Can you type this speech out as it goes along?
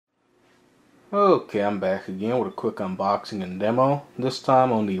Okay, I'm back again with a quick unboxing and demo, this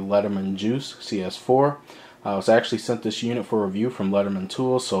time on the Leatherman Juice CS4. I was actually sent this unit for review from Leatherman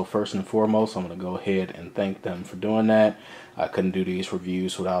Tools, so first and foremost I'm going to go ahead and thank them for doing that. I couldn't do these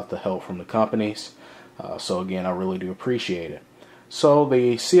reviews without the help from the companies, so again, I really do appreciate it. So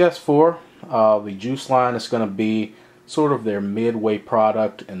the CS4, the juice line is going to be sort of their midway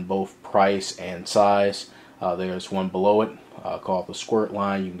product in both price and size. There's one below it called the Squirt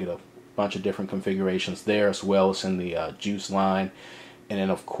line. You can get a bunch of different configurations there, as well as in the juice line. And then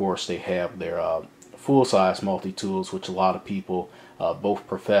of course they have their full-size multi-tools, which a lot of people, both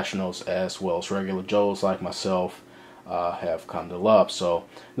professionals as well as regular Joes like myself, have come to love. So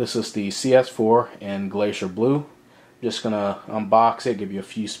this is the CS4 in Glacier Blue. Just gonna unbox it, give you a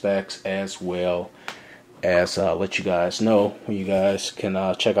few specs, as well as let you guys know when you guys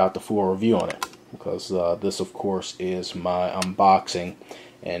can check out the full review on it, because this of course is my unboxing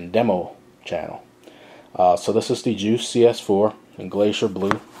and demo channel. So this is the Juice CS4 in Glacier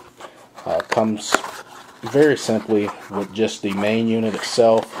Blue. Comes very simply with just the main unit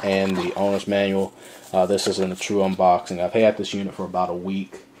itself and the owner's manual. This isn't a true unboxing. I've had this unit for about a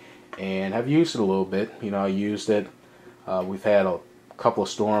week and have used it a little bit. You know, I used it. We've had a couple of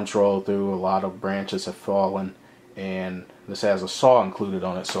storms roll through, a lot of branches have fallen, and this has a saw included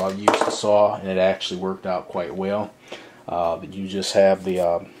on it, so I've used the saw and it actually worked out quite well. You just have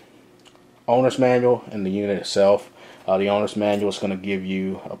the owner's manual and the unit itself. The owner's manual is going to give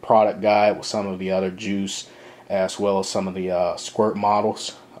you a product guide with some of the other juice, as well as some of the Squirt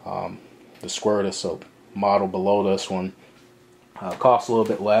models. The Squirt is a model below this one. Costs a little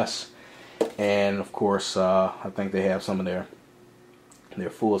bit less, and of course I think they have some of their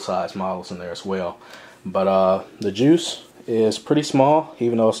full-size models in there as well. But the juice is pretty small,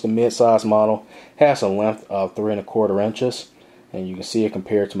 even though it's the mid-size model. Has a length of 3 1/4 inches, and you can see it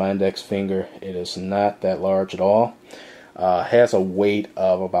compared to my index finger. It is not that large at all. Has a weight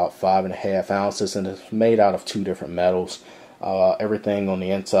of about 5.5 ounces, and it's made out of 2 different metals. Everything on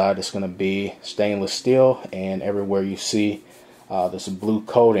the inside is going to be stainless steel, and everywhere you see this blue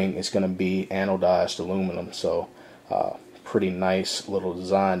coating is going to be anodized aluminum. So pretty nice little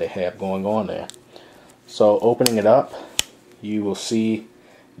design they have going on there. So opening it up, you will see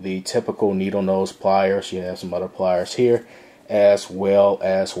the typical Needlenose pliers. You have some other pliers here, as well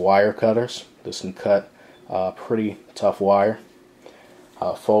as wire cutters. This can cut pretty tough wire.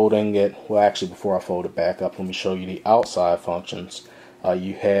 Folding it, well actually before I fold it back up, let me show you the outside functions.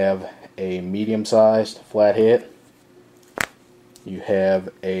 You have a medium-sized flathead. You have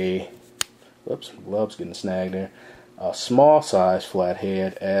a, whoops, gloves getting snagged there. A small size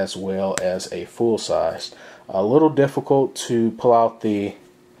flathead, as well as a full size. A little difficult to pull out the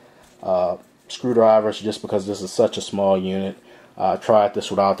screwdrivers just because this is such a small unit. I tried this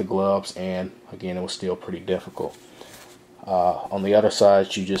without the gloves, and again it was still pretty difficult. On the other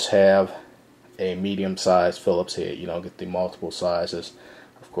side you just have a medium sized Phillips head. You don't get the multiple sizes,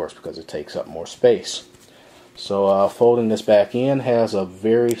 of course, because it takes up more space. So folding this back in has a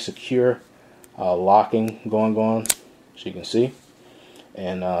very secure locking going on, as you can see,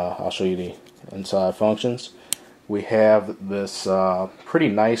 and I'll show you the inside functions. We have this pretty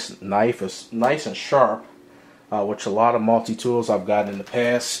nice knife. It's nice and sharp, which a lot of multi-tools I've gotten in the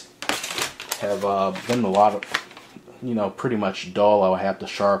past have been a lot of, you know, pretty much dull. I would have to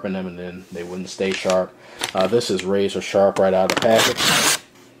sharpen them and then they wouldn't stay sharp. This is razor sharp right out of the package.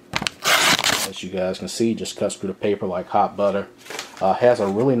 As you guys can see, just cuts through the paper like hot butter. Has a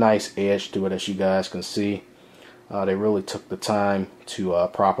really nice edge to it, as you guys can see. They really took the time to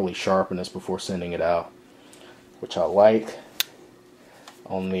properly sharpen this before sending it out, which I like.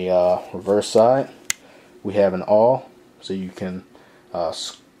 On the reverse side, we have an awl, so you can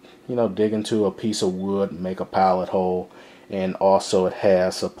you know, dig into a piece of wood, make a pilot hole, and also it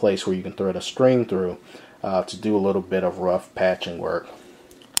has a place where you can thread a string through to do a little bit of rough patching work.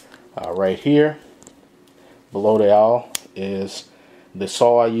 Right here, below the awl, is the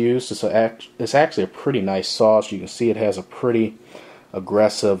saw I used. It's actually a pretty nice saw. So you can see it has a pretty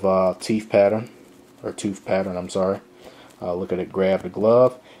aggressive tooth pattern, I'm sorry. Look at it grab the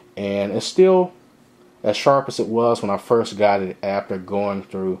glove, and it's still as sharp as it was when I first got it after going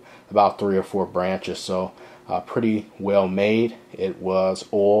through about 3 or 4 branches. So pretty well made. It was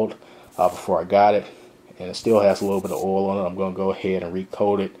oiled before I got it, and it still has a little bit of oil on it. I'm going to go ahead and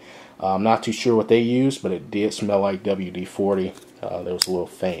recoat it. I'm not too sure what they used, but it did smell like WD-40. There was a little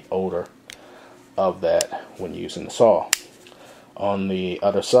faint odor of that when using the saw. On the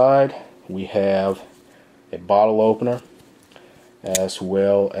other side, we have a bottle opener, as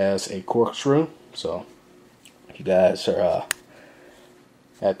well as a corkscrew. So if you guys are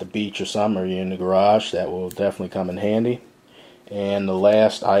at the beach or something, or you're in the garage, that will definitely come in handy. And the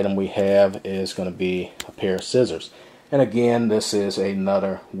last item we have is going to be a pair of scissors. And again, this is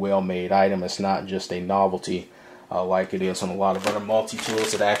another well-made item. It's not just a novelty like it is on a lot of other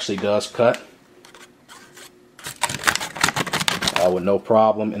multi-tools. It actually does cut with no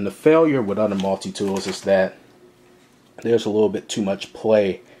problem. And the failure with other multi-tools is that there's a little bit too much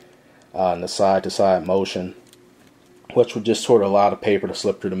play in the side-to-side motion, which would just sort of allow the paper to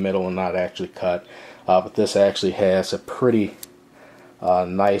slip through the middle and not actually cut. But this actually has a pretty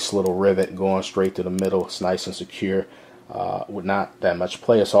nice little rivet going straight to the middle. It's nice and secure with not that much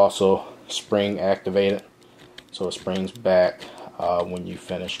play. It's also spring activated, so it springs back when you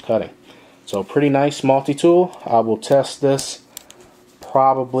finish cutting. So pretty nice multi-tool. I will test this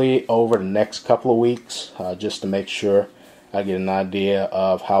probably over the next couple of weeks just to make sure I get an idea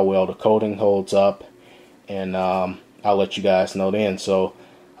of how well the coating holds up, and I'll let you guys know then. So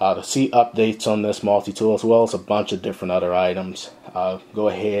to see updates on this multi-tool as well as a bunch of different other items, go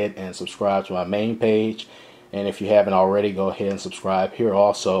ahead and subscribe to my main page, and if you haven't already, go ahead and subscribe here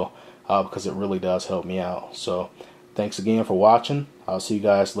also because it really does help me out. So thanks again for watching. I'll see you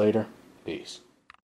guys later. Peace.